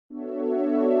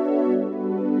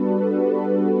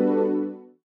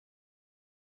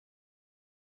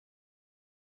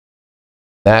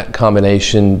That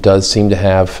combination does seem to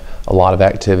have a lot of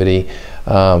activity.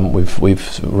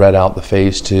 We've read out the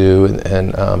phase 2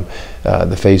 and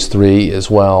the phase 3 as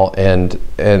well, and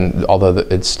although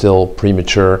it's still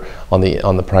premature on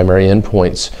the primary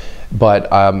endpoints, but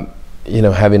you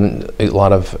know, having a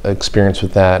lot of experience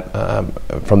with that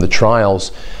from the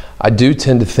trials, I do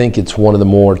tend to think it's one of the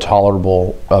more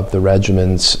tolerable of the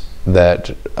regimens that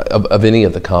of any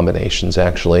of the combinations,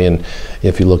 actually. And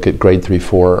if you look at grade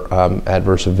 3-4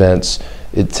 adverse events,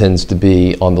 it tends to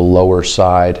be on the lower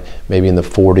side, maybe in the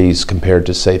 40s compared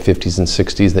to, say, 50s and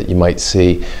 60s that you might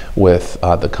see with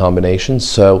the combinations.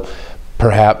 So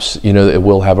perhaps, you know, it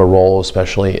will have a role,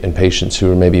 especially in patients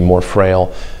who are maybe more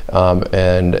frail,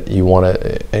 and you want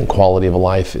to, and quality of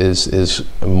life is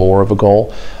more of a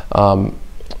goal.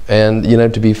 And you know,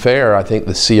 to be fair, I think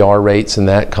the CR rates in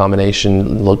that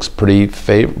combination looks pretty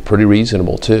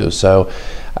reasonable too. So,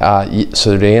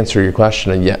 so to answer your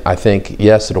question, yeah, I think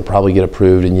yes, it'll probably get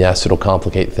approved, and yes, it'll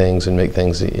complicate things and make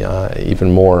things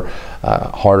even more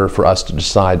harder for us to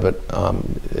decide. But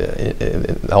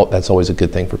that's always a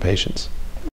good thing for patients.